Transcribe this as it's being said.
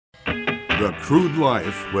The Crude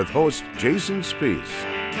Life with host Jason Spiess.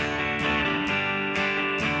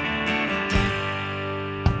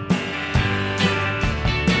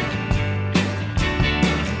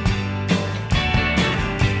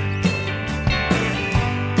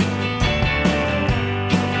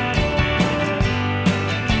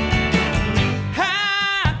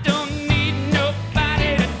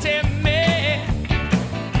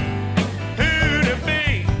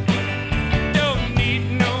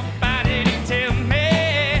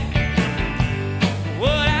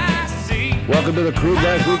 Welcome to the Crude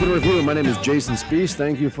Life Week in Review. My name is Jason Spiess.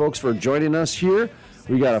 Thank you, folks, for joining us here.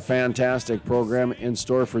 We got a fantastic program in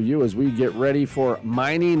store for you as we get ready for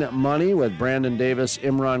Mining Money with Brandon Davis,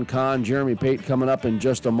 Imran Khan, Jeremy Pate coming up in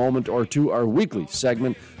just a moment or two. Our weekly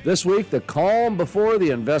segment this week, the calm before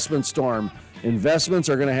the investment storm. Investments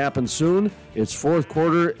are going to happen soon. It's fourth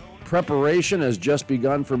quarter. Preparation has just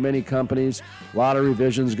begun for many companies. A lot of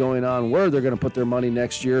revisions going on where they're going to put their money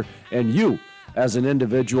next year. And you, as an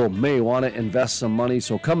individual, may want to invest some money.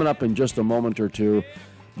 So coming up in just a moment or two,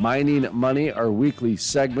 Mining Money, our weekly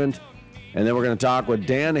segment. And then we're going to talk with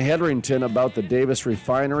Dan Hedrington about the Davis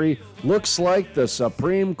Refinery. Looks like the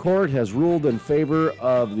Supreme Court has ruled in favor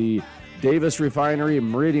of the Davis Refinery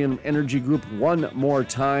Meridian Energy Group one more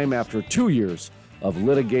time after 2 years of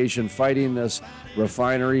litigation fighting this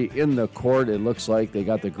refinery in the court. It looks like they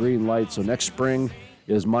got the green light. So next spring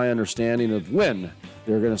is my understanding of when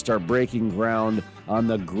they're going to start breaking ground on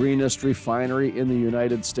the greenest refinery in the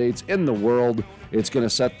United States, in the world. It's going to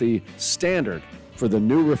set the standard for the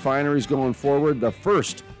new refineries going forward. The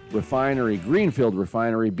first refinery, greenfield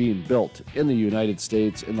refinery, being built in the United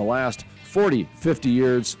States in the last 40, 50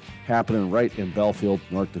 years, happening right in Belfield,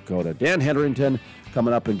 North Dakota. Dan Hedrington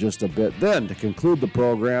coming up in just a bit. Then, to conclude the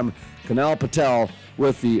program, Kunal Patel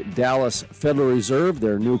with the Dallas Federal Reserve.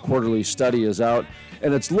 Their new quarterly study is out,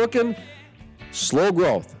 and it's looking slow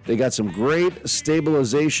growth. They got some great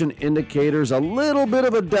stabilization indicators, a little bit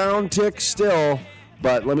of a downtick still,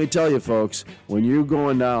 but let me tell you, folks, when you're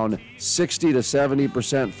going down 60 to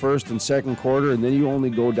 70% first and second quarter, and then you only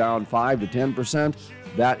go down 5 to 10%,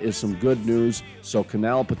 that is some good news. So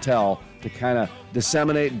Kunal Patel to kind of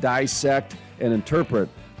disseminate, dissect, and interpret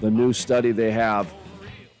the new study they have.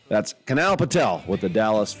 That's Kunal Patel with the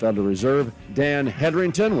Dallas Federal Reserve, Dan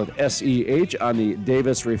Hedrington with SEH on the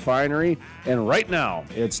Davis Refinery. And right now,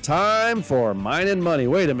 it's time for Mining Money.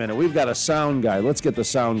 Wait a minute, we've got a sound guy. Let's get the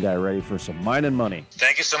sound guy ready for some Mining Money.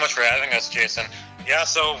 Thank you so much for having us, Jason. Yeah,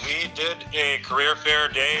 so we did a career fair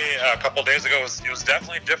day a couple days ago. It was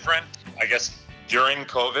definitely different, I guess, during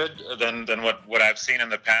COVID than what I've seen in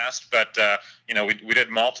the past. But, we did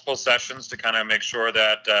multiple sessions to kind of make sure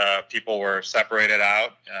that people were separated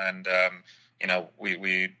out. And,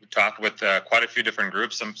 we talked with quite a few different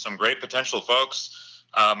groups, some great potential folks.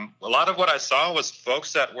 A lot of what I saw was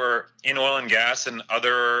folks that were in oil and gas and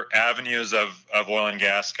other avenues of oil and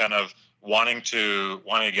gas kind of wanting to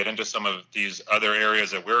get into some of these other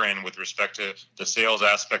areas that we're in with respect to the sales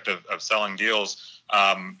aspect of selling deals.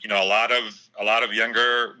 A lot of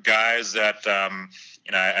younger guys that,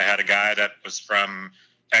 I had a guy that was from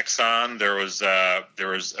Exxon. There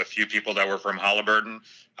was a few people that were from Halliburton.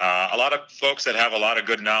 A lot of folks that have a lot of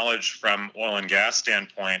good knowledge from oil and gas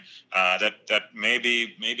standpoint, that may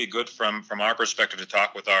be good from our perspective to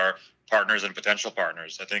talk with our partners and potential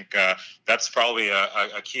partners. I think that's probably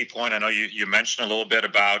a key point. I know you mentioned a little bit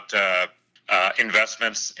about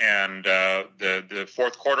investments and the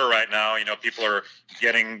fourth quarter right now. People are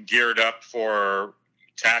getting geared up for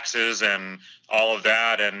taxes and all of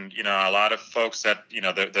that, and a lot of folks that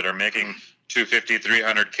that are making $250,000,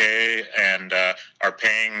 $300,000 and are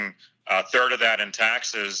paying a third of that in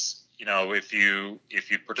taxes. If you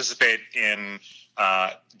participate in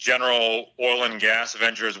general oil and gas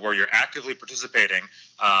ventures where you're actively participating,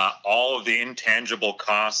 all of the intangible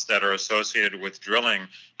costs that are associated with drilling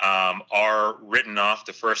are written off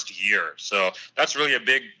the first year. So that's really a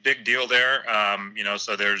big deal there.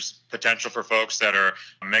 So there's potential for folks that are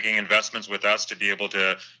making investments with us to be able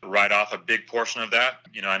to write off a big portion of that.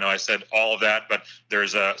 I know I said all of that, but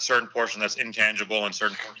there's a certain portion that's intangible and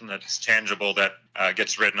certain portion that's tangible that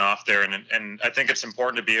gets written off there. And I think it's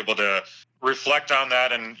important to be able to reflect on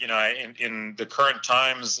that. And, in the current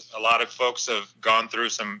times, a lot of folks have gone through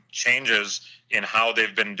some changes in how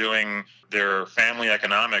they've been doing their family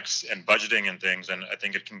economics and budgeting and things. And I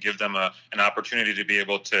think it can give them an opportunity to be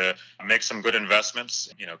able to make some good investments,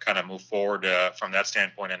 kind of move forward from that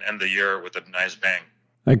standpoint and end the year with a nice bang.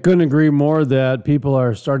 I couldn't agree more that people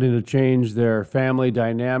are starting to change their family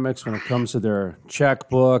dynamics when it comes to their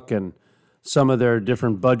checkbook and some of their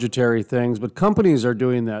different budgetary things, but companies are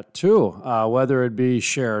doing that too, whether it be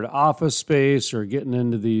shared office space or getting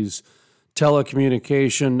into these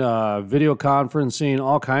telecommunication, video conferencing,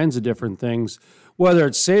 all kinds of different things. Whether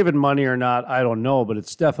it's saving money or not, I don't know, but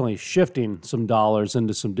it's definitely shifting some dollars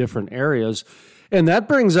into some different areas. And that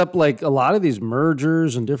brings up like a lot of these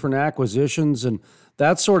mergers and different acquisitions and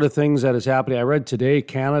that sort of things that is happening. I read today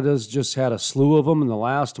Canada's just had a slew of them in the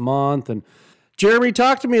last month. And Jeremy,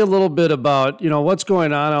 talk to me a little bit about, what's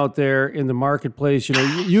going on out there in the marketplace.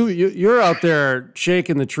 You're out there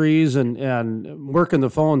shaking the trees and working the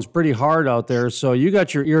phones pretty hard out there. So you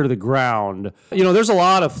got your ear to the ground. There's a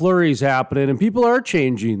lot of flurries happening and people are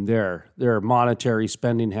changing their monetary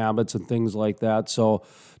spending habits and things like that. So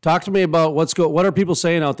talk to me about what are people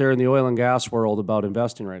saying out there in the oil and gas world about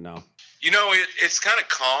investing right now? It's kind of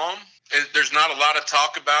calm. There's not a lot of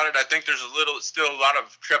talk about it. I think there's still a lot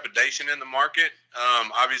of trepidation in the market.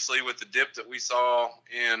 Obviously, with the dip that we saw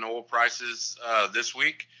in oil prices this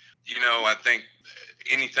week, I think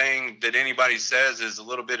anything that anybody says is a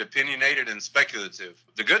little bit opinionated and speculative.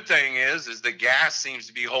 The good thing is that gas seems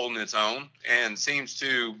to be holding its own and seems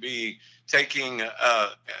to be taking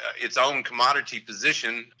its own commodity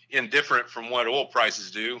position indifferent from what oil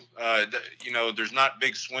prices do. There's not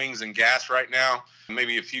big swings in gas right now,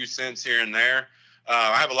 maybe a few cents here and there.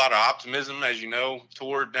 I have a lot of optimism, as you know,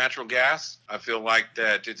 toward natural gas. I feel like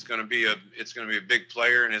that it's going to be a big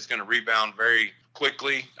player and it's going to rebound very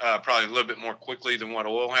quickly, probably a little bit more quickly than what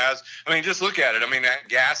oil has. I mean, just look at it. I mean, that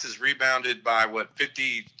gas has rebounded by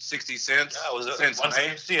 50, 60 cents? Yeah, it was since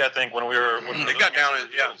 160, I think, when it got down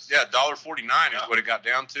at, $1.49 is what it got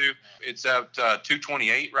down to. It's at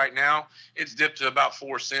 $2.28 right now. It's dipped to about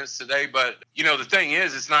 4 cents today. But, the thing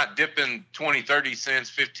is, it's not dipping 20, 30 cents,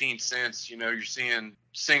 15 cents. You're seeing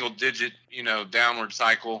single digit, downward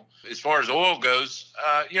cycle. As far as oil goes,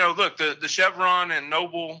 look, the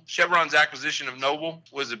Chevron's acquisition of Noble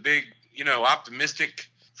was a big, optimistic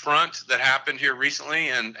front that happened here recently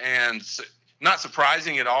and not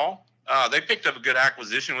surprising at all. They picked up a good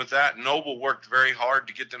acquisition with that. Noble worked very hard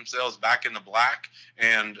to get themselves back in the black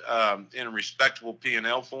and in a respectable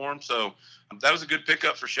P&L form. So that was a good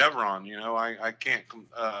pickup for Chevron. I can't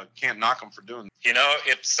knock them for doing that.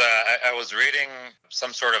 It's I was reading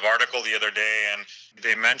some sort of article the other day, and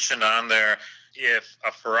they mentioned on there, if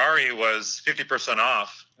a Ferrari was 50%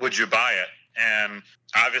 off, would you buy it? And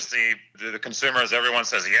obviously, the consumers, everyone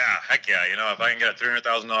says, yeah, heck yeah. If I can get a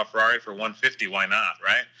 $300,000 Ferrari for $150, why not,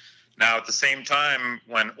 right? Now, at the same time,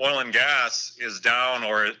 when oil and gas is down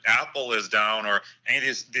or Apple is down or any of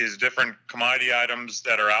these different commodity items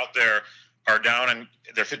that are out there are down and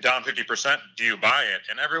they're down 50%, do you buy it?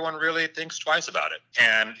 And everyone really thinks twice about it.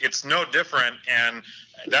 And it's no different. And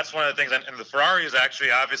that's one of the things. And the Ferrari is actually,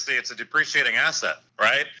 obviously, it's a depreciating asset,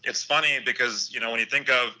 right? It's funny because, when you think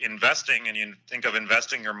of investing and you think of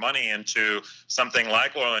investing your money into something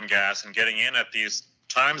like oil and gas and getting in at these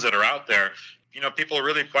times that are out there, people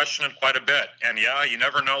really question it quite a bit. And yeah, you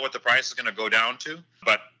never know what the price is going to go down to.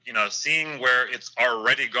 But, seeing where it's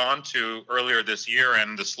already gone to earlier this year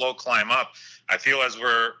and the slow climb up, I feel as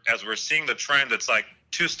we're seeing the trend, it's like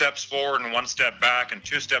 2 steps forward and 1 step back and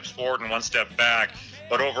 2 steps forward and 1 step back.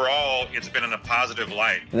 But overall, it's been in a positive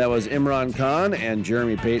light. And that was Imran Khan and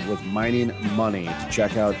Jeremy Pate with Mining Money. To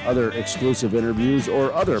check out other exclusive interviews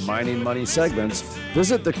or other Mining Money segments,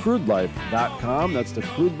 visit thecrudelife.com. That's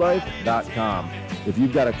thecrudelife.com. If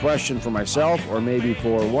you've got a question for myself or maybe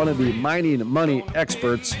for one of the Mining Money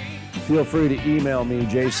experts, feel free to email me,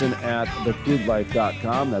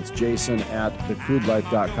 jason@thecrudelife.com. That's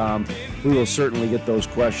jason@thecrudelife.com. We will certainly get those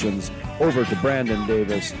questions over to Brandon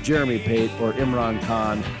Davis, Jeremy Pate, or Imran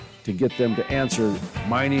Khan to get them to answer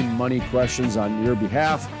mining money questions on your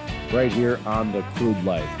behalf right here on The Crude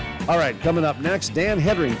Life. All right, coming up next, Dan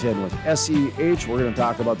Hedrington with SEH. We're going to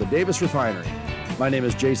talk about the Davis Refinery. My name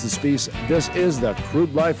is Jason Spiess. This is The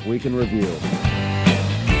Crude Life Week in Review.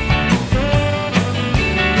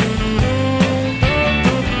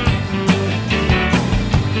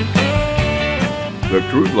 The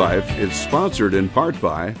Crude Life is sponsored in part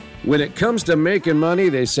by... When it comes to making money,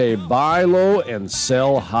 they say buy low and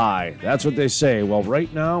sell high. That's what they say. Well,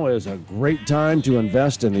 right now is a great time to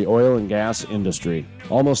invest in the oil and gas industry.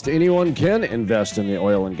 Almost anyone can invest in the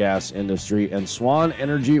oil and gas industry, and Swan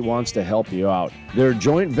Energy wants to help you out. Their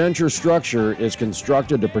joint venture structure is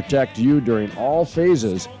constructed to protect you during all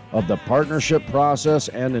phases of the partnership process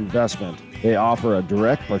and investment. They offer a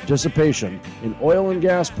direct participation in oil and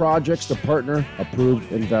gas projects to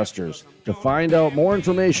partner-approved investors. To find out more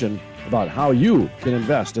information about how you can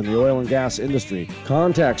invest in the oil and gas industry,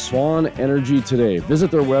 contact Swan Energy today.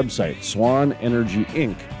 Visit their website,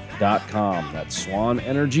 swanenergyinc.com. swanenergyinc.com. That's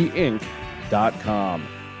swanenergyinc.com.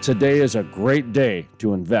 Today is a great day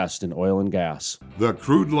to invest in oil and gas. The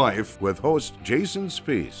Crude Life with host Jason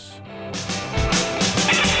Spees.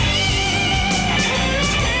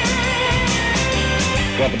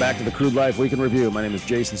 Welcome back to the Crude Life Week in Review. My name is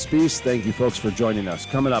Jason Spees. Thank you, folks, for joining us.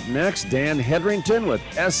 Coming up next, Dan Hedrington with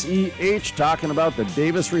SEH talking about the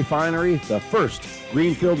Davis Refinery, the first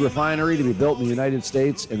greenfield refinery to be built in the United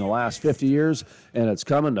States in the last 50 years, and it's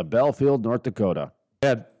coming to Belfield, North Dakota.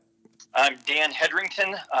 Ed. I'm Dan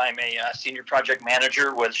Hedrington. I'm a senior project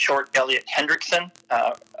manager with Short Elliott Hendrickson,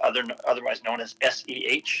 otherwise known as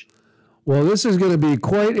SEH. Well, this is going to be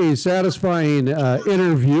quite a satisfying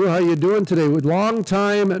interview. How you doing today? With long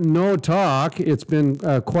time no talk, it's been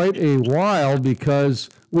quite a while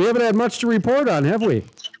because we haven't had much to report on, have we?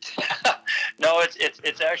 No,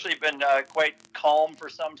 it's actually been quite calm for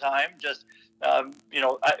some time. Just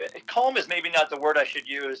calm is maybe not the word I should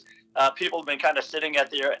use. People have been kind of sitting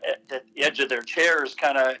at the edge of their chairs,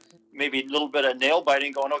 kind of maybe a little bit of nail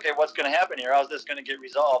biting, going, okay, what's going to happen here? How's this going to get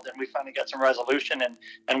resolved? And we finally got some resolution,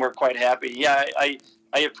 and we're quite happy. Yeah, I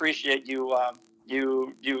appreciate you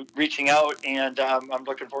reaching out, and I'm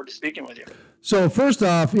looking forward to speaking with you. So first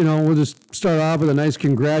off, we'll just start off with a nice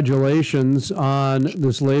congratulations on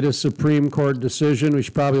this latest Supreme Court decision. We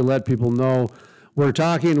should probably let people know we're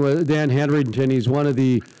talking with Dan Hedrington. He's one of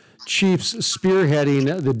the chiefs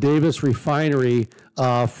spearheading the Davis Refinery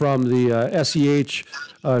from the SEH,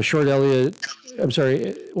 Short Elliott. I'm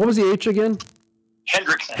sorry, what was the H again?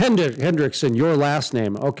 Hendrickson. Hendrickson, your last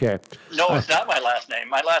name. Okay. No, it's not my last name.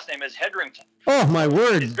 My last name is Hedrington. Oh, my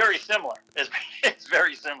word. It's very similar. It's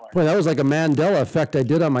very similar. Boy, that was like a Mandela effect I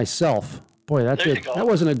did on myself. Boy, that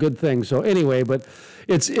wasn't a good thing. So anyway, but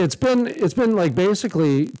it's been like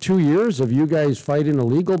basically 2 years of you guys fighting a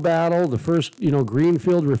legal battle, the first,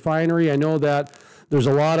 greenfield refinery. I know that there's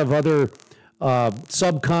a lot of other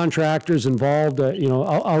subcontractors involved,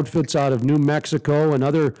 outfits out of New Mexico and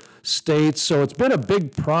other states. So it's been a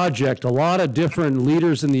big project, a lot of different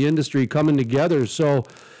leaders in the industry coming together. So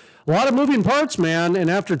a lot of moving parts, man.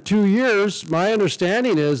 And after 2 years, my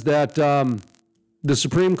understanding is that the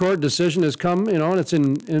Supreme Court decision has come, and it's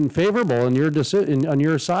in favorable on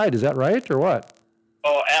your side. Is that right, or what?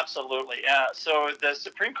 Oh, absolutely. So the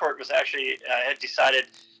Supreme Court was actually had decided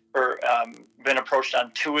or been approached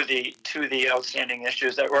on two of the outstanding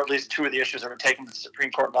issues, or at least two of the issues that were taken to the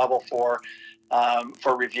Supreme Court level for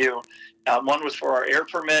review. One was for our air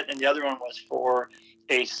permit, and the other one was for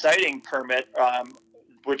a siting permit,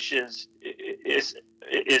 which is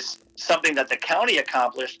something that the county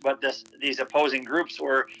accomplished, but these opposing groups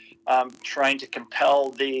were trying to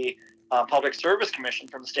compel the Public Service Commission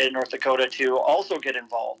from the state of North Dakota to also get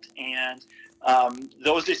involved. And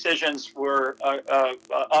those decisions were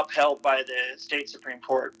upheld by the state Supreme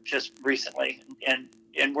Court just recently, and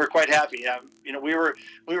we're quite happy. We were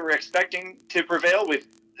expecting to prevail.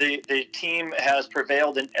 The team has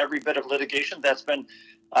prevailed in every bit of litigation that's been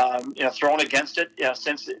thrown against it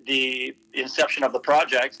since the inception of the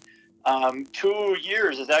project. 2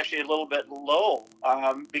 years is actually a little bit low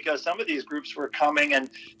because some of these groups were coming and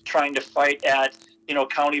trying to fight at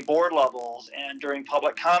county board levels and during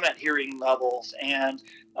public comment hearing levels and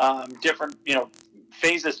different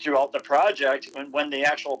phases throughout the project. When the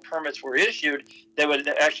actual permits were issued, they would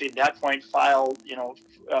actually at that point file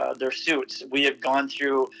their suits. We have gone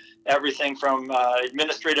through everything from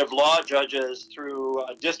administrative law judges through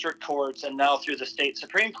district courts and now through the state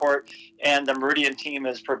Supreme Court, and the Meridian team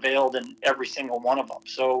has prevailed in every single one of them.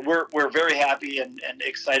 So we're very happy and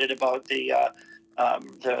excited about the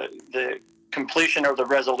completion of the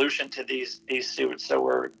resolution to these suits. So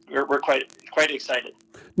we're quite excited.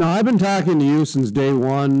 Now, I've been talking to you since day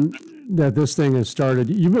one that this thing has started.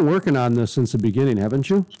 You've been working on this since the beginning, haven't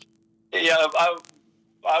you? Yeah,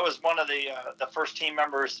 I was one of the first team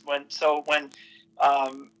members when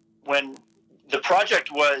the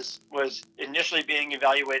project was initially being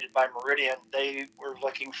evaluated by Meridian. They were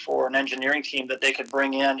looking for an engineering team that they could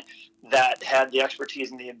bring in that had the expertise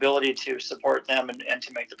and the ability to support them and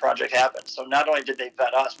to make the project happen. So not only did they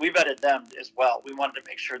vet us, we vetted them as well. We wanted to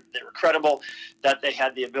make sure that they were credible, that they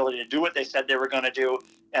had the ability to do what they said they were going to do,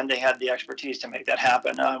 and they had the expertise to make that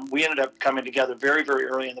happen. We ended up coming together very, very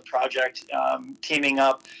early in the project, teaming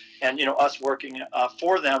up, and us working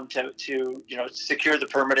for them to secure the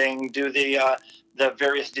permitting, do the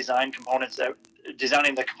various designing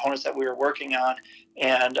the components that we were working on,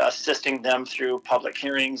 and assisting them through public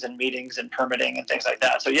hearings and meetings and permitting and things like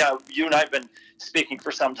that. So yeah, you and I have been speaking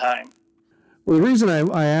for some time. Well, the reason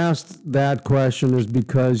I asked that question is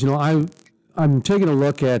because I'm taking a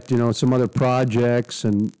look at some other projects,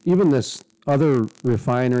 and even this other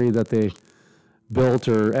refinery that they built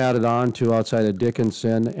or added on to outside of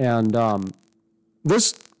Dickinson. And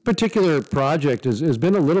this particular project has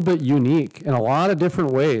been a little bit unique in a lot of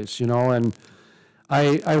different ways, and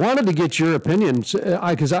I wanted to get your opinion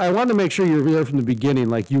because I wanted to make sure you were there from the beginning,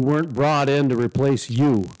 like you weren't brought in to replace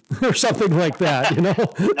you or something like that, No,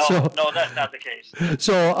 that's not the case.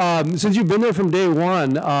 So since you've been there from day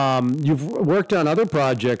one, you've worked on other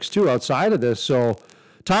projects too outside of this. So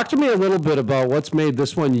talk to me a little bit about what's made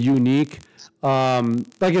this one unique.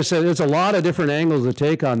 Like I said, there's a lot of different angles to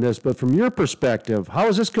take on this, but from your perspective, how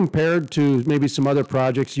is this compared to maybe some other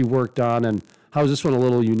projects you worked on, and how is this one a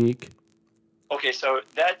little unique? Okay, so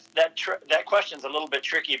that question's a little bit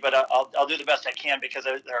tricky, but I'll do the best I can because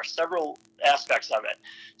there are several aspects of it.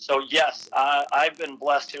 So yes, I've been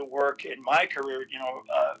blessed to work in my career,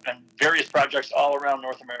 in various projects all around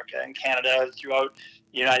North America and Canada, throughout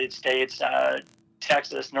the United States,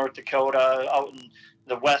 Texas, North Dakota, out in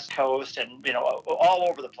the West Coast, and all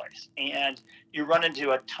over the place. And you run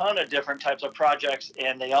into a ton of different types of projects,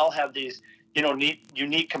 and they all have these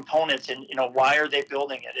unique components. And why are they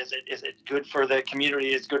building it? Is it good for the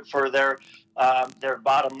community? Is it good for their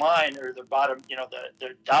bottom line, or their bottom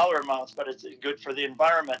their dollar amounts? But it's good for the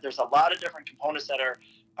environment. There's a lot of different components that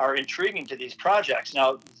are intriguing to these projects.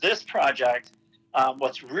 Now, this project,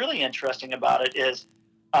 what's really interesting about it is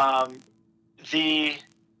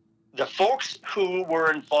the folks who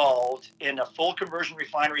were involved in a full conversion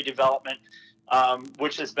refinery development,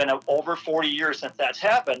 which has been over 40 years since that's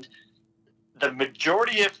happened. The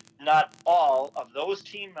majority, if not all, of those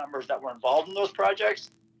team members that were involved in those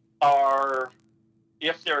projects are,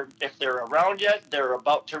 if they're around yet, they're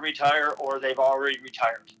about to retire or they've already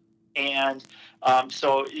retired. And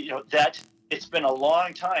so that it's been a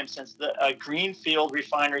long time since a greenfield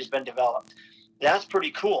refinery has been developed. That's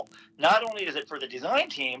pretty cool. Not only is it for the design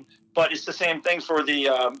team, but it's the same thing for the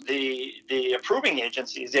approving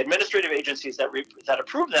agencies, the administrative agencies that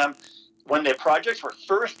approve them. When the projects were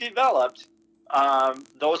first developed,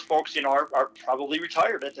 those folks, are probably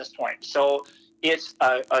retired at this point. So it's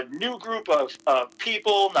a new group of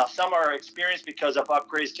people. Now, some are experienced because of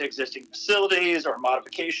upgrades to existing facilities or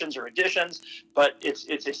modifications or additions, but it's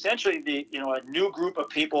essentially a new group of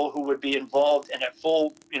people who would be involved in a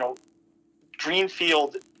full,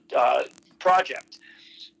 greenfield project.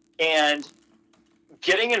 And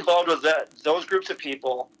getting involved with those groups of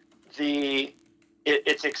people,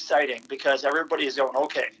 it's exciting because everybody is going,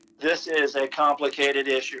 okay, this is a complicated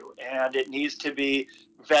issue and it needs to be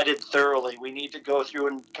vetted thoroughly. We need to go through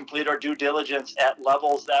and complete our due diligence at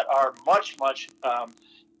levels that are much, much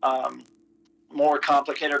more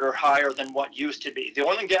complicated or higher than what used to be. The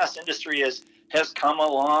oil and gas industry has come a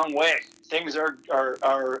long way. Things are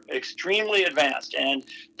extremely advanced, and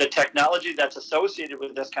the technology that's associated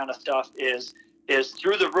with this kind of stuff is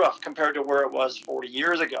through the roof compared to where it was 40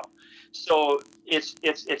 years ago. So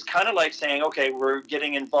it's kind of like saying, okay, we're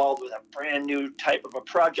getting involved with a brand new type of a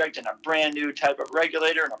project and a brand new type of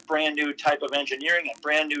regulator and a brand new type of engineering and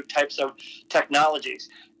brand new types of technologies.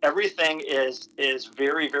 Everything is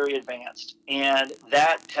very, very advanced, and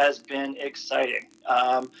that has been exciting.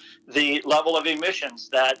 The level of emissions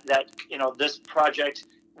that this project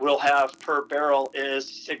will have per barrel is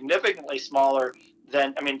significantly smaller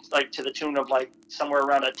than, to the tune of somewhere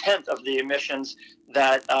around a tenth of the emissions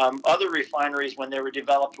that other refineries, when they were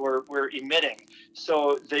developed, were emitting.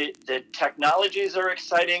 So the technologies are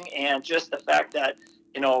exciting, and just the fact that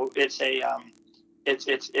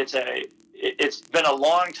it's been a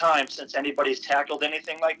long time since anybody's tackled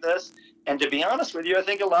anything like this. And to be honest with you, I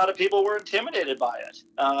think a lot of people were intimidated by it.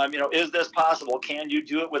 Is this possible? Can you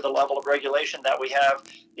do it with the level of regulation that we have,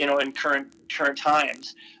 in current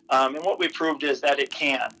times? And what we proved is that it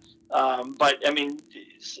can. But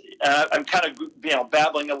I'm kind of,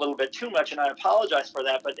 babbling a little bit too much, and I apologize for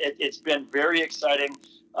that. But it's been very exciting,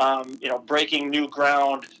 breaking new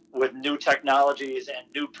ground with new technologies and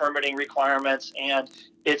new permitting requirements, and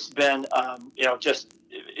it's been, I'm going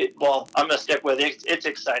to stick with it. It's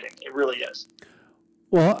exciting. It really is.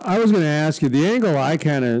 Well, I was going to ask you, the angle I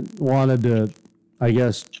kind of wanted to,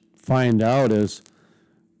 find out is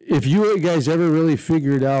if you guys ever really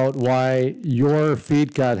figured out why your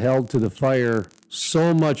feet got held to the fire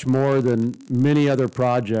so much more than many other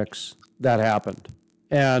projects that happened.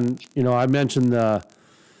 And, I mentioned the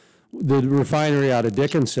refinery out of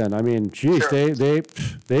Dickinson. Geez, Sure.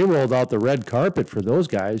 they rolled out the red carpet for those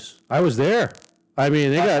guys. I was there.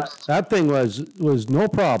 They got, that thing was no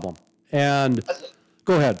problem. And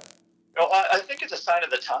go ahead. No, I think it's a sign of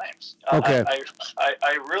the times. Okay.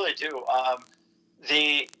 I really do.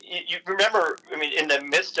 You remember, in the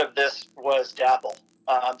midst of this was DAPL.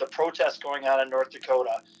 the protests going on in North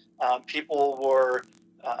Dakota, people were,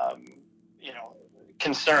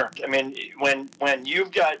 concerned. I mean, when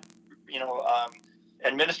you've got,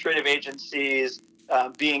 administrative agencies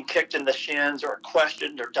being kicked in the shins or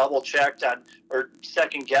questioned or double checked on or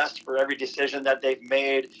second guessed for every decision that they've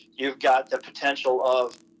made, you've got the potential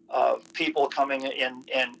of people coming in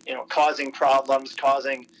and causing problems,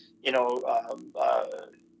 causing the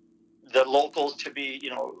locals to be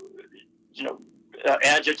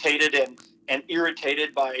agitated and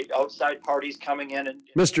irritated by outside parties coming in. And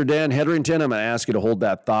Mr. Dan Hedrington, I'm going to ask you to hold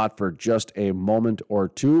that thought for just a moment or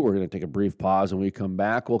two. We're going to take a brief pause. When we come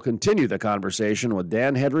back, we'll continue the conversation with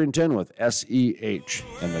Dan Hedrington with SEH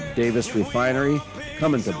and the Davis Refinery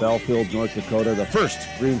coming to Belfield, North Dakota, the first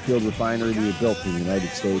greenfield refinery to be built in the United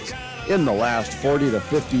States in the last 40 to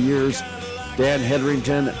 50 years. Dan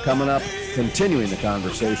Hedrington coming up, continuing the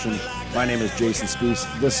conversation. My name is Jason Spees.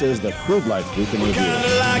 This is the Crude Life Week in Review.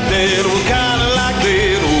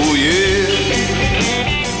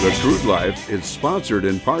 The Crude Life is sponsored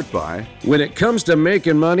in part by... When it comes to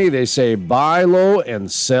making money, they say buy low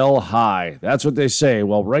and sell high. That's what they say.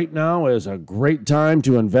 Well, right now is a great time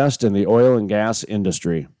to invest in the oil and gas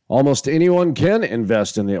industry. Almost anyone can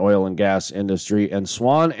invest in the oil and gas industry, and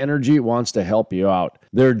Swan Energy wants to help you out.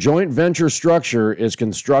 Their joint venture structure is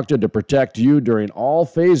constructed to protect you during all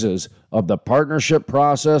phases of the partnership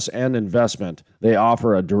process and investment. They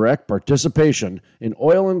offer a direct participation in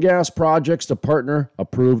oil and gas projects to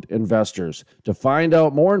partner-approved investors. To find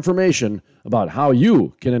out more information about how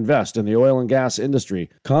you can invest in the oil and gas industry,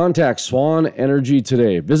 contact Swan Energy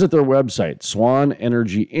today. Visit their website,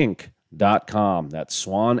 swanenergyinc.com. That's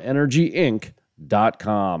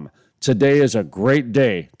swanenergyinc.com. Today is a great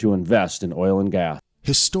day to invest in oil and gas.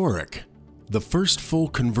 Historic, the first full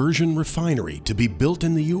conversion refinery to be built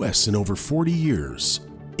in the U.S. in over 40 years.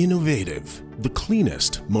 Innovative, the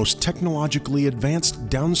cleanest, most technologically advanced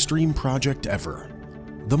downstream project ever.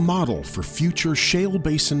 The model for future shale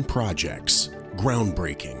basin projects.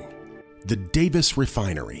 Groundbreaking. The Davis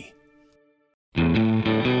Refinery.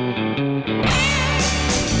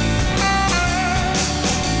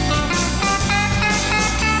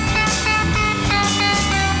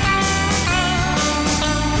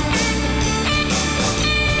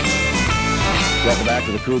 Welcome back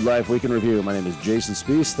to the Crude Life Week in Review. My name is Jason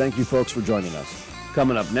Spees. Thank you, folks, for joining us.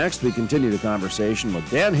 Coming up next, we continue the conversation with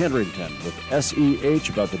Dan Hedrington with SEH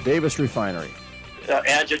about the Davis Refinery.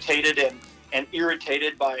 Agitated and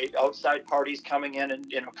irritated by outside parties coming in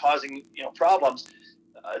and causing problems.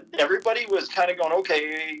 Everybody was kind of going,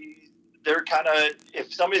 okay, they're kind of,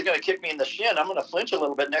 if somebody's going to kick me in the shin, I'm going to flinch a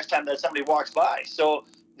little bit next time that somebody walks by. So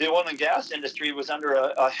the oil and gas industry was under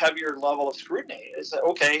a heavier level of scrutiny. It's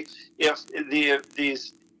okay if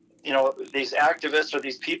these activists or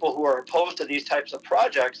these people who are opposed to these types of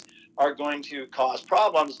projects are going to cause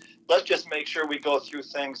problems. Let's just make sure we go through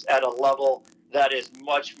things at a level that is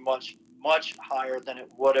much, much, much higher than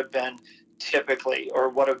it would have been typically or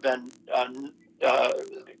would have been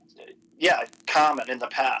common in the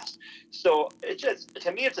past. So it just,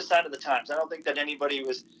 to me, it's a sign of the times. I don't think that anybody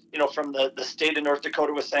was, from the state of North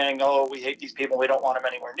Dakota was saying, oh, we hate these people, we don't want them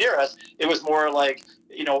anywhere near us. It was more like,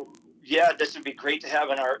 this would be great to have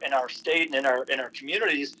in our state and in our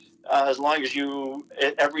communities, as long as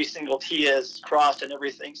every single T is crossed and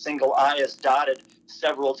every single I is dotted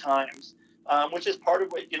several times, which is part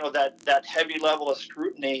of what, that heavy level of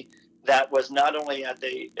scrutiny that was not only at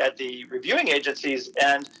the reviewing agencies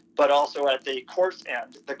end, but also at the courts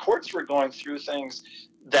end. The courts were going through things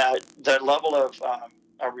that the level of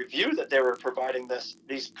a review that they were providing this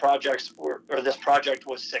project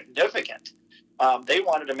was significant. They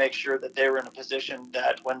wanted to make sure that they were in a position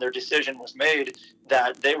that when their decision was made,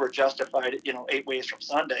 that they were justified, 8 ways from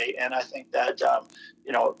Sunday. And I think that,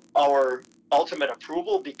 our ultimate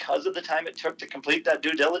approval, because of the time it took to complete that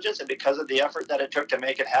due diligence and because of the effort that it took to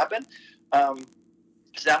make it happen,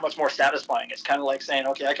 is that much more satisfying. It's kind of like saying,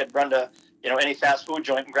 okay, I could run to, any fast food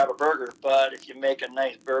joint and grab a burger, but if you make a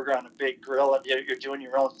nice burger on a big grill and you're doing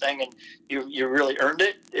your own thing and you really earned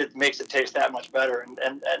it, it makes it taste that much better.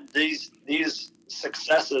 And these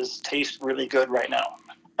successes taste really good right now.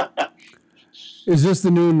 Is this the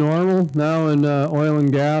new normal now in oil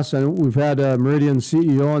and gas? And we've had Meridian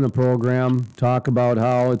CEO on the program talk about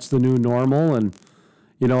how it's the new normal. And,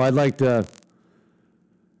 I'd like to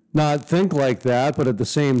not think like that, but at the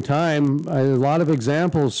same time, a lot of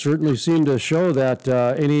examples certainly seem to show that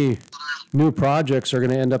any new projects are going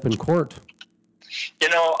to end up in court.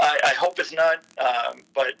 I hope it's not,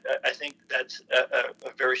 but I think that's a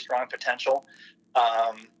very strong potential.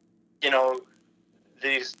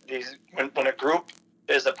 When a group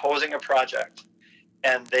is opposing a project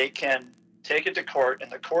and they can take it to court,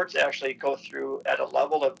 and the courts actually go through at a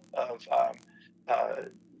level of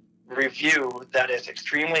review that is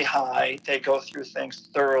extremely high. They go through things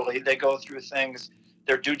thoroughly. They go through things,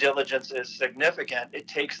 their due diligence is significant. It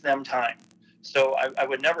takes them time. So I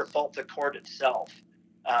would never fault the court itself.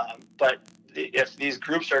 But if these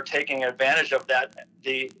groups are taking advantage of that,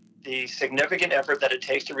 the significant effort that it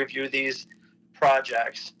takes to review these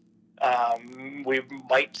projects, we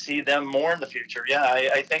might see them more in the future. Yeah,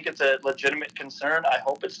 I think it's a legitimate concern. I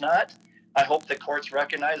hope it's not. I hope the courts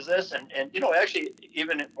recognize this. And actually,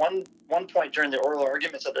 even at one point during the oral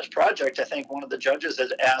arguments of this project, I think one of the judges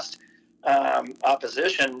has asked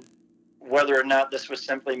opposition whether or not this was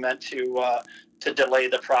simply meant to delay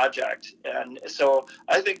the project. And so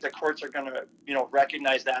I think the courts are going to,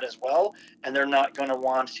 recognize that as well. And they're not going to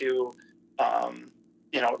want to,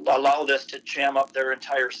 allow this to jam up their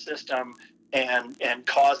entire system and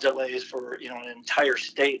cause delays for, an entire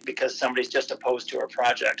state because somebody's just opposed to a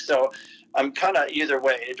project. So I'm kind of either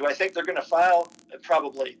way. Do I think they're going to file?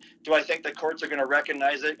 Probably. Do I think the courts are going to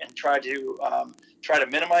recognize it and try to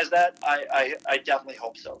minimize that? I definitely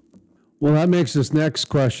hope so. Well, that makes this next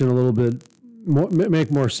question a little bit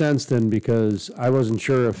make more sense then, because I wasn't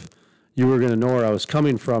sure if you were going to know where I was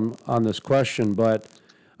coming from on this question. But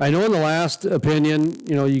I know in the last opinion,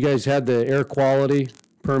 you guys had the air quality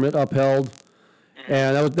permit upheld,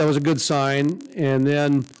 and that was a good sign. And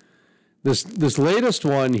then this latest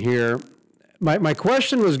one here, my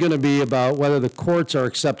question was going to be about whether the courts are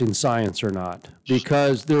accepting science or not,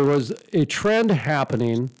 because there was a trend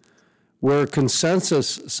happening where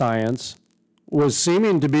consensus science was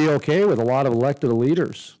seeming to be okay with a lot of elected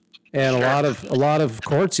leaders, and a lot of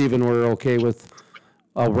courts even were okay with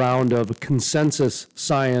a round of consensus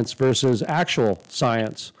science versus actual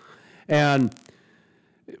science. And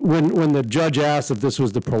when the judge asked if this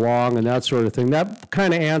was to prolong and that sort of thing, that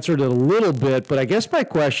kind of answered it a little bit. But I guess my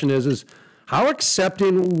question is how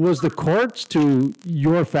accepting was the courts to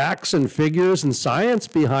your facts and figures and science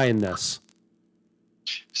behind this?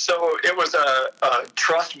 So it was a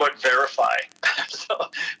trust but verify.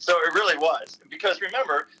 so it really was, because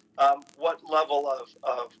remember what level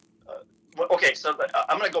of okay. So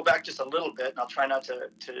I'm going to go back just a little bit, and I'll try not to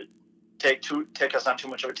take us on too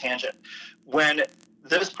much of a tangent. When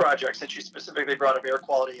this project, since you specifically brought up air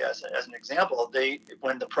quality as an example,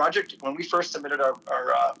 when we first submitted our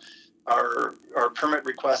permit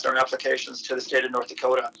request, our applications to the state of North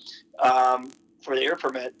Dakota for the air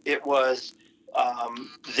permit, it was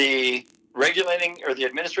the regulating or the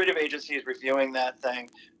administrative agencies reviewing that thing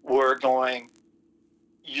were going,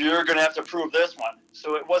 you're going to have to prove this one.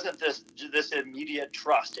 So it wasn't this immediate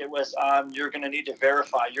trust. It was, you're going to need to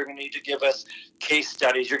verify. You're going to need to give us case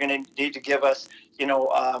studies. You're going to need to give us,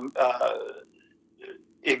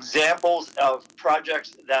 examples of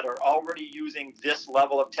projects that are already using this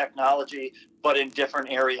level of technology, but in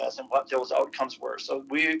different areas, and what those outcomes were. So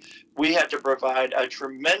we had to provide a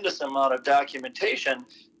tremendous amount of documentation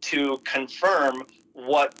to confirm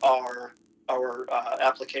what our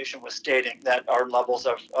application was stating, that our levels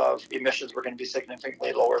of emissions were going to be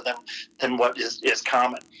significantly lower than what is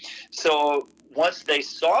common. So once they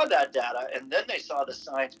saw that data and then they saw the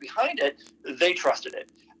science behind it, they trusted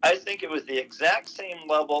it. I think it was the exact same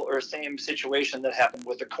level or same situation that happened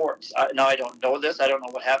with the courts. Now, I don't know this. I don't know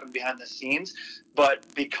what happened behind the scenes, but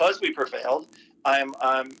because we prevailed, I'm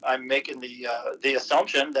making the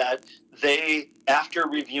assumption that they, after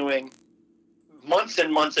reviewing months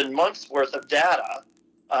and months and months worth of data,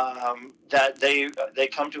 that they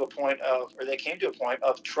came to a point of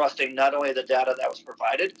trusting not only the data that was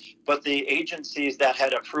provided, but the agencies that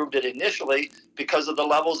had approved it initially, because of the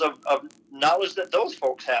levels of knowledge that those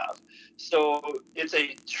folks have. So it's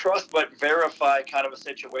a trust but verify kind of a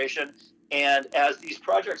situation. And as these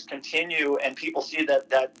projects continue and people see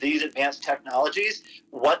that these advanced technologies,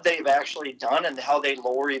 what they've actually done and how they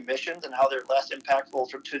lower emissions and how they're less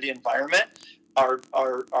impactful to the environment are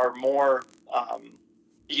more,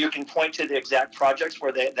 you can point to the exact projects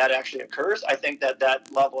where that actually occurs. I think that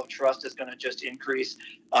level of trust is going to just increase,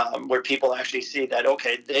 where people actually see that,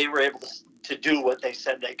 okay, they were able to do what they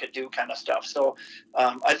said they could do, kind of stuff. So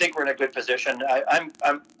I think we're in a good position.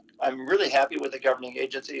 I'm really happy with the governing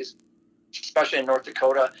agencies, especially in North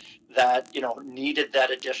Dakota, that needed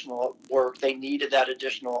that additional work. They needed that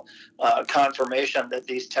additional confirmation that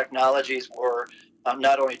these technologies were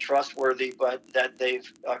not only trustworthy, but that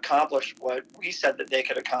they've accomplished what we said that they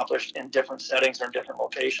could accomplish in different settings or in different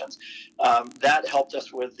locations. That helped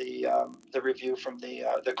us with the review from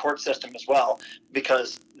the court system as well,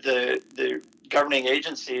 because the governing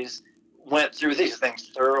agencies went through these things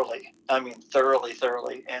thoroughly. I mean,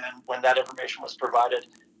 thoroughly. And when that information was provided,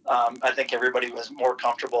 I think everybody was more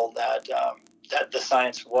comfortable that the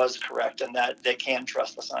science was correct and that they can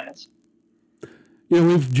trust the science.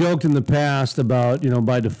 We've joked in the past about,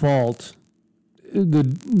 by default,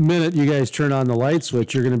 the minute you guys turn on the light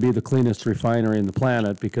switch, you're going to be the cleanest refinery in the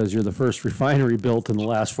planet because you're the first refinery built in the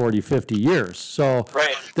last 40, 50 years. So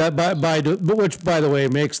right. That which, by the way,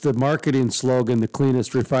 makes the marketing slogan, the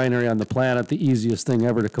cleanest refinery on the planet, the easiest thing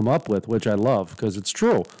ever to come up with, which I love because it's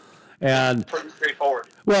true. And pretty straightforward.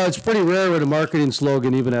 Well, it's pretty rare when a marketing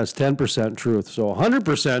slogan even has 10% truth. So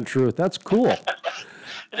 100% truth, that's cool.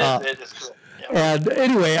 It is cool. Yeah. And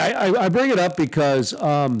anyway, I bring it up because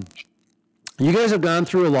you guys have gone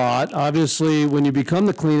through a lot. Obviously, when you become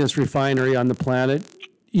the cleanest refinery on the planet,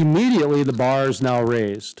 immediately the bar is now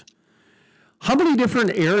raised. How many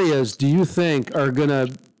different areas do you think are going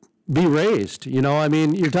to be raised?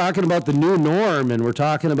 You're talking about the new norm, and we're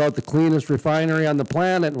talking about the cleanest refinery on the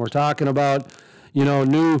planet, and we're talking about,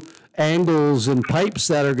 new angles and pipes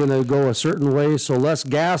that are going to go a certain way so less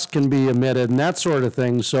gas can be emitted and that sort of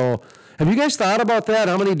thing. So have you guys thought about that?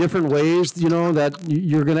 How many different ways, that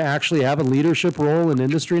you're going to actually have a leadership role in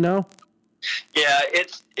industry now? Yeah,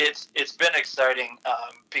 it's been exciting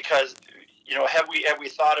because, have we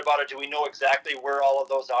thought about it? Do we know exactly where all of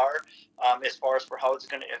those are as far as for how it's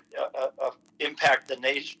going to impact the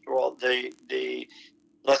nation? Well, the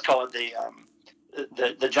let's call it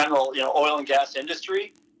the general oil and gas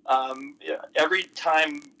industry. Every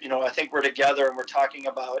time, I think we're together and we're talking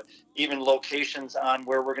about even locations on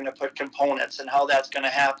where we're going to put components and how that's going to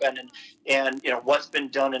happen and what's been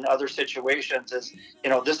done in other situations is,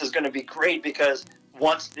 this is going to be great because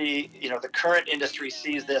once the current industry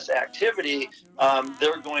sees this activity,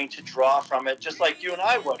 they're going to draw from it just like you and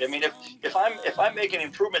I would. I mean, if I'm making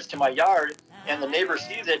improvements to my yard and the neighbor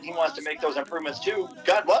sees it and he wants to make those improvements too,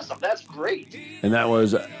 God bless them. That's great. And that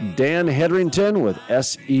was Dan Hedrington with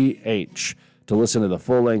SEH. To listen to the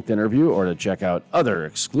full-length interview or to check out other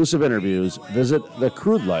exclusive interviews, visit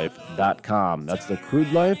thecrudelife.com. That's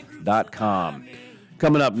thecrudelife.com.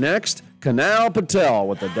 Coming up next, Kunal Patel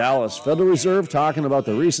with the Dallas Federal Reserve talking about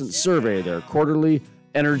the recent survey, their quarterly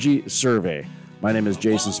energy survey. My name is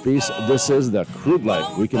Jason Spees. This is the Crude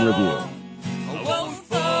Life Week in Review. I won't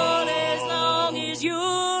fall as long as you're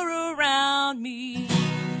around me,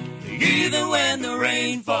 even when the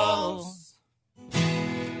rain falls.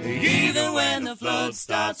 Even when the flood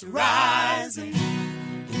starts rising,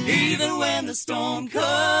 even when the storm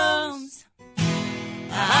comes,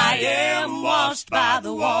 I am washed by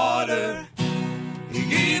the water.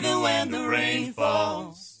 Even when the rain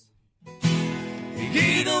falls,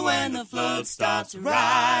 even when the flood starts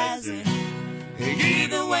rising,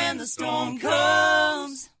 even when the storm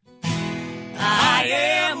comes, I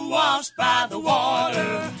am washed by the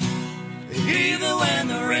water. Even when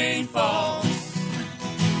the rain falls,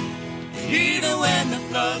 even when the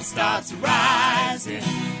flood starts rising,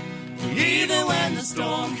 even when the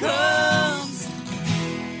storm comes,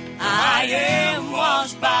 I am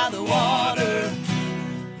washed by the water.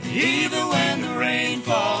 Even when the rain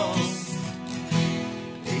falls,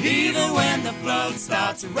 even when the flood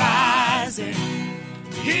starts rising,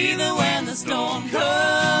 even when the storm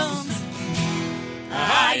comes,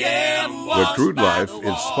 I am washed The Crude by Life the is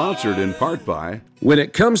water. sponsored in part by When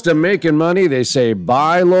it comes to making money, they say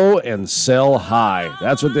buy low and sell high.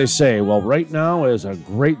 That's what they say. Well, right now is a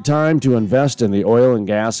great time to invest in the oil and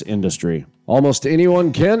gas industry. Almost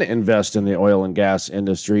anyone can invest in the oil and gas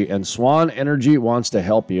industry, and Swan Energy wants to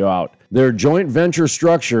help you out. Their joint venture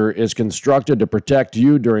structure is constructed to protect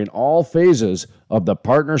you during all phases of the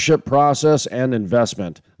partnership process and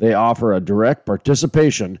investment. They offer a direct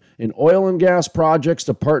participation in oil and gas projects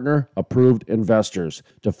to partner-approved investors.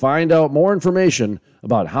 To find out more information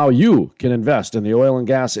about how you can invest in the oil and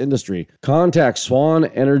gas industry, contact Swan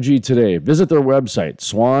Energy today. Visit their website,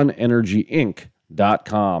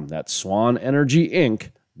 swanenergyinc.com. That's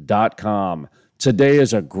swanenergyinc.com. Today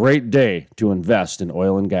is a great day to invest in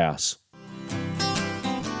oil and gas.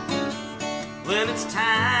 When it's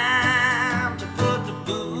time to put the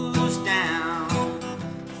booze down,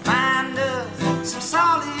 find us some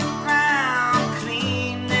solid ground,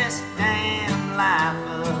 clean this damn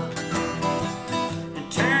life up,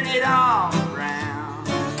 and turn it all around.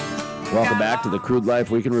 Welcome back to the Crude Life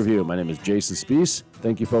Week in Review. My name is Jason Spees.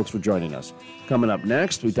 Thank you, folks, for joining us. Coming up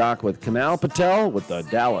next, we talk with Kunal Patel with the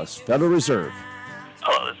Dallas Federal Reserve.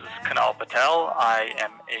 Hello, this is Kunal Patel. I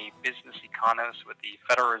am a business economist with the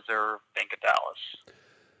Federal Reserve Bank of Dallas.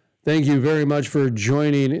 Thank you very much for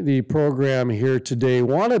joining the program here today.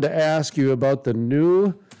 Wanted to ask you about the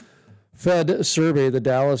new Fed survey, the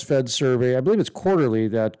Dallas Fed survey. I believe it's quarterly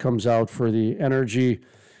that comes out for the energy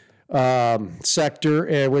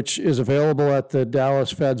sector, which is available at the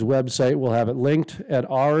Dallas Fed's website. We'll have it linked at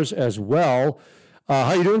ours as well. How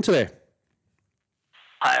are you doing today?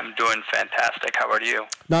 I'm doing fantastic. How about you?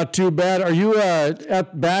 Not too bad. Are you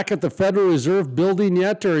back at the Federal Reserve building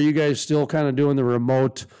yet, or are you guys still kind of doing the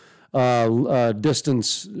remote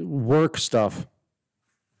distance work stuff?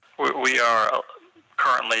 We are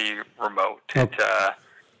currently remote. Okay.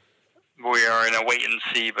 We are in a wait and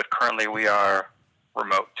see, but currently we are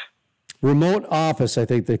remote. Remote office, I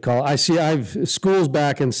think they call it. School's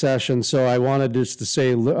back in session, so I wanted just to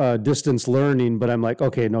say distance learning, but I'm like,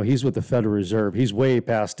 okay, no, he's with the Federal Reserve. He's way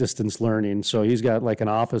past distance learning, so he's got like an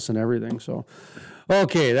office and everything. So,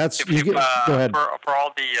 okay, that's go ahead. For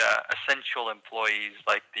all the essential employees,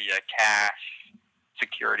 like the cash,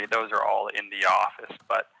 security, those are all in the office.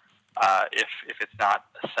 But if it's not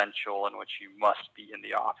essential, in which you must be in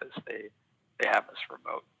the office, they have us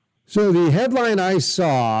remote. So the headline I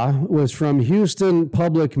saw was from Houston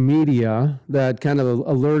Public Media that kind of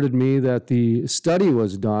alerted me that the study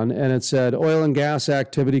was done, and it said oil and gas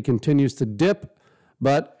activity continues to dip,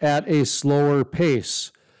 but at a slower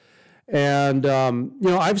pace. And,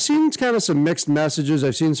 I've seen kind of some mixed messages.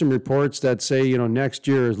 I've seen some reports that say, next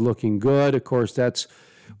year is looking good. Of course, that's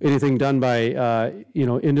anything done by,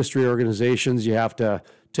 industry organizations you have to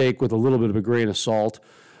take with a little bit of a grain of salt.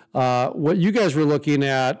 What you guys were looking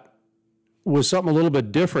at was something a little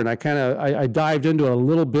bit different. I dived into it a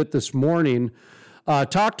little bit this morning.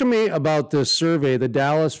 Talk to me about this survey, the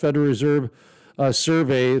Dallas Federal Reserve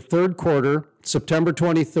survey, third quarter, September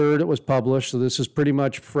 23rd it was published, so this is pretty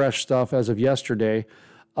much fresh stuff as of yesterday.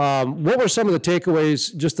 What were some of the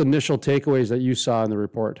takeaways, just initial takeaways that you saw in the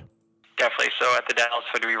report? Definitely. So at the Dallas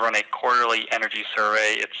Fed, we run a quarterly energy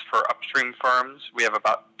survey. It's for upstream firms. We have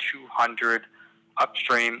about 200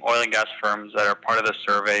 upstream oil and gas firms that are part of the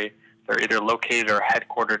survey. They're either located or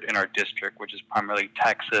headquartered in our district, which is primarily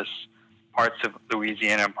Texas, parts of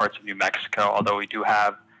Louisiana, and parts of New Mexico, although we do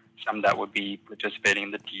have some that would be participating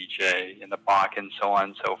in the DJ, in the Bakken, so on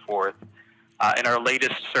and so forth. In our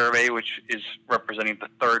latest survey, which is representing the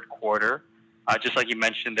third quarter, just like you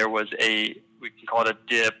mentioned, there was we can call it a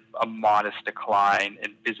dip, a modest decline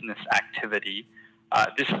in business activity.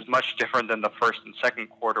 This is much different than the first and second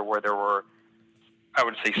quarter, where there were, I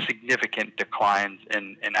would say, significant declines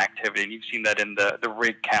in activity. And you've seen that in the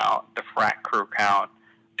rig count, the frac crew count,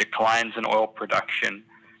 declines in oil production.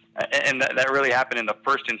 And that really happened in the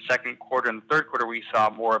first and second quarter. In the third quarter, we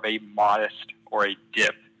saw more of a modest or a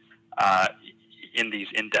dip in these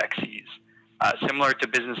indexes. Similar to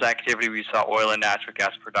business activity, we saw oil and natural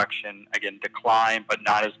gas production, again, decline, but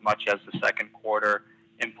not as much as the second quarter.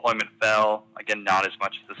 Employment fell, again, not as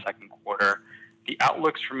much as the second quarter. The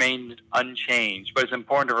outlooks remained unchanged, but it's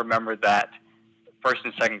important to remember that first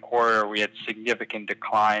and second quarter, we had significant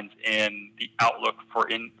declines in the outlook for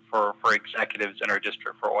executives in our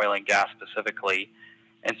district for oil and gas specifically.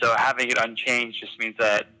 And so having it unchanged just means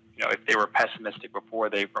that, if they were pessimistic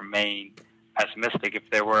before, they remain pessimistic. If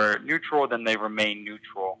they were neutral, then they remain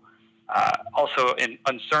neutral. Also, in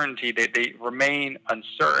uncertainty, they remain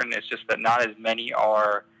uncertain. It's just that not as many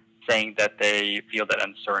are saying that they feel that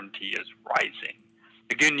uncertainty is rising.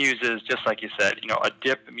 The good news is, just like you said, a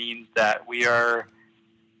dip means that we are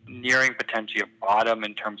nearing potentially a bottom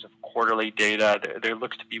in terms of quarterly data. There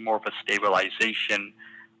looks to be more of a stabilization.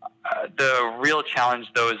 The real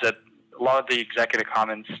challenge, though, is that a lot of the executive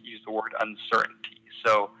comments use the word uncertainty.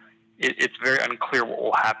 So it's very unclear what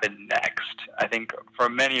will happen next. I think for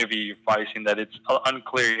many of you, you've probably seen that it's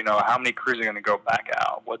unclear, how many crews are going to go back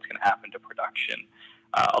out, what's going to happen to production.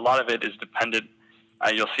 A lot of it is dependent,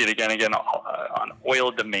 you'll see it again on oil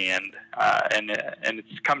demand, and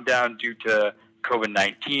it's come down due to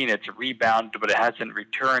COVID-19. It's rebounded, but it hasn't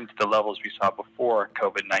returned to the levels we saw before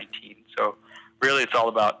COVID-19. So really it's all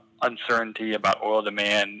about uncertainty about oil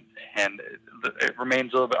demand, and it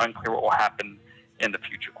remains a little bit unclear what will happen in the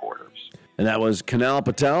future quarters. And that was Kunal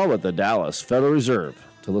Patel with the Dallas Federal Reserve.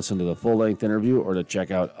 To listen to the full-length interview or to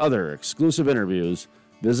check out other exclusive interviews,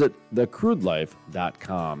 visit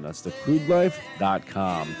thecrudelife.com. That's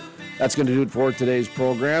thecrudelife.com. That's going to do it for today's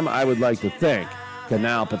program. I would like to thank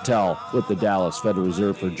Kunal Patel with the Dallas Federal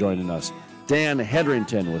Reserve for joining us, Dan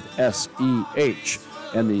Hedrington with SEH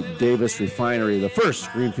and the Davis Refinery, the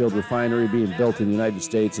first greenfield refinery being built in the United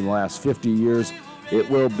States in the last 50 years. It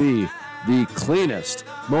will be the cleanest,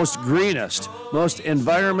 most greenest, most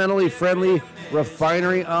environmentally friendly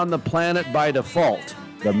refinery on the planet by default.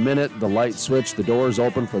 The minute the light switch, the doors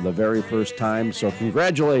open for the very first time. So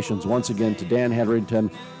congratulations once again to Dan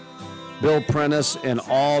Hedrington Bill Prentice, and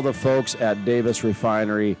all the folks at Davis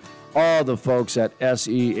Refinery, all the folks at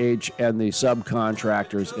SEH and the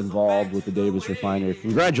subcontractors involved with the Davis Refinery.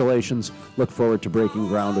 Congratulations. Look forward to breaking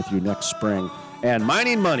ground with you next spring. And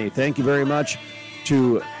Mining Money, thank you very much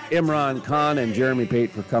to Imran Khan and Jeremy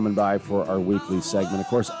Pate for coming by for our weekly segment. Of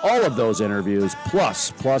course, all of those interviews,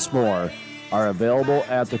 plus more, are available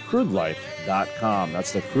at thecrudelife.com.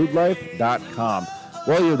 That's thecrudelife.com.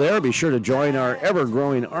 While you're there, be sure to join our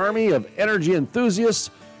ever-growing army of energy enthusiasts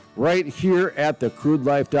right here at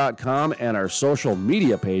thecrudelife.com and our social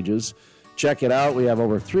media pages. Check it out. We have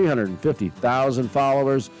over 350,000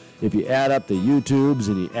 followers. If you add up the YouTubes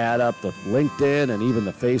and you add up the LinkedIn and even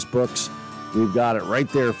the Facebooks, we've got it right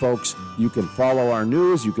there, folks. You can follow our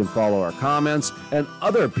news, you can follow our comments, and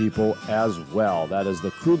other people as well. That is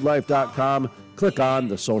thecrudelife.com. Click on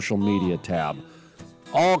the social media tab.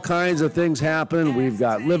 All kinds of things happen. We've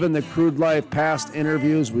got Living the Crude Life, past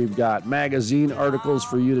interviews. We've got magazine articles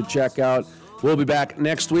for you to check out. We'll be back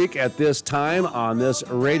next week at this time on this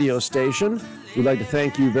radio station. We'd like to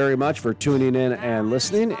thank you very much for tuning in and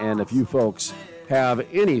listening. And if you folks have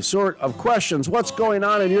any sort of questions, what's going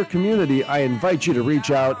on in your community, I invite you to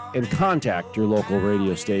reach out and contact your local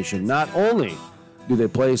radio station. Not only do they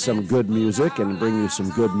play some good music and bring you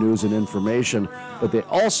some good news and information, but they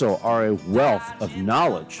also are a wealth of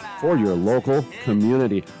knowledge for your local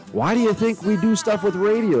community. Why do you think we do stuff with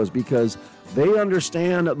radios? Because they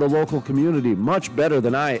understand the local community much better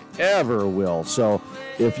than I ever will. So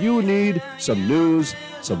if you need some news,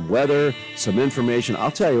 some weather, some information,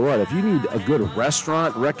 I'll tell you what, if you need a good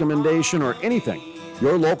restaurant recommendation or anything,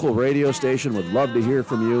 your local radio station would love to hear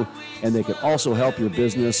from you, and they can also help your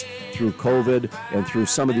business through COVID and through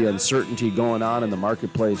some of the uncertainty going on in the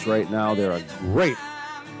marketplace right now. They're a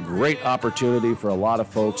great opportunity for a lot of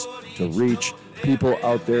folks to reach people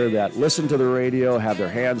out there that listen to the radio, have their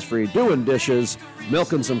hands free, doing dishes,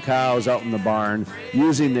 milking some cows out in the barn,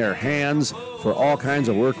 using their hands for all kinds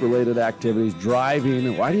of work-related activities,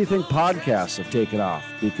 driving. Why do you think podcasts have taken off?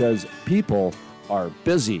 Because people are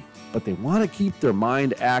busy, but they want to keep their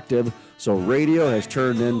mind active. So radio has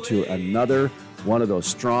turned into another one of those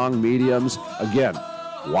strong mediums. Again,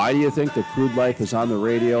 why do you think the Crude Life is on the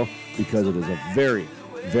radio? Because it is a very,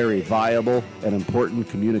 very viable and important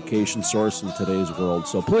communication source in today's world.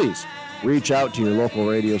 So please reach out to your local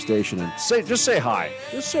radio station and just say hi.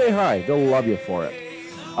 Just say hi. They'll love you for it.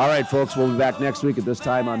 All right, folks, we'll be back next week at this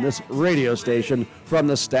time on this radio station from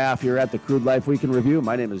the staff here at the Crude Life Week in Review.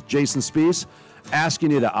 My name is Jason Spees,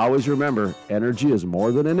 asking you to always remember, energy is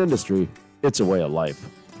more than an industry, it's a way of life.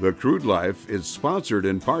 The Crude Life is sponsored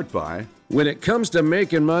in part by... When it comes to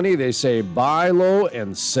making money, they say buy low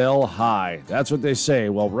and sell high. That's what they say.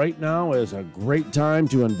 Well, right now is a great time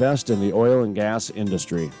to invest in the oil and gas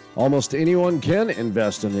industry. Almost anyone can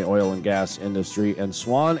invest in the oil and gas industry, and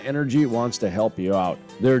Swan Energy wants to help you out.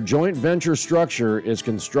 Their joint venture structure is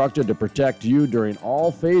constructed to protect you during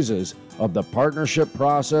all phases of the partnership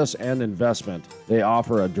process and investment. They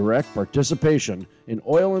offer a direct participation in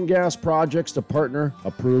oil and gas projects to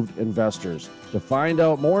partner-approved investors. To find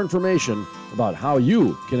out more information about how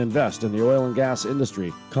you can invest in the oil and gas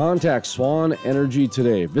industry, contact Swan Energy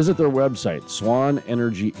today. Visit their website,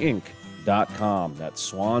 swanenergyinc.com.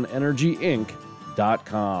 That's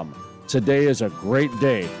swanenergyinc.com. Today is a great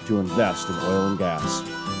day to invest in oil and gas.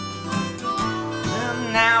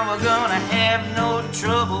 Now we're gonna have no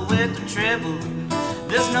trouble with the treble.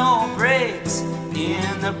 There's no breaks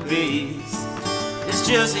in the breeze. It's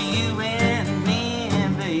just you and me,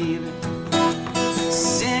 baby,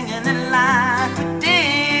 singing it like we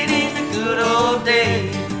did in the good old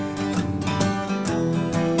days.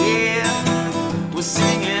 Yeah, we're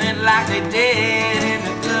singing it like they did in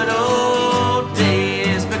the good old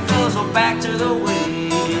days, because we're back to the way.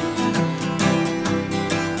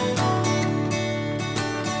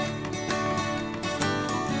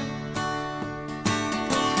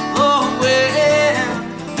 Oh, well,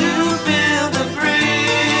 you build the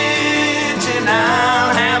bridge and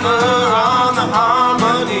I'll hammer on the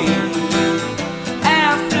harmony.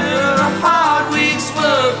 After a hard week's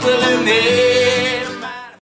work, we'll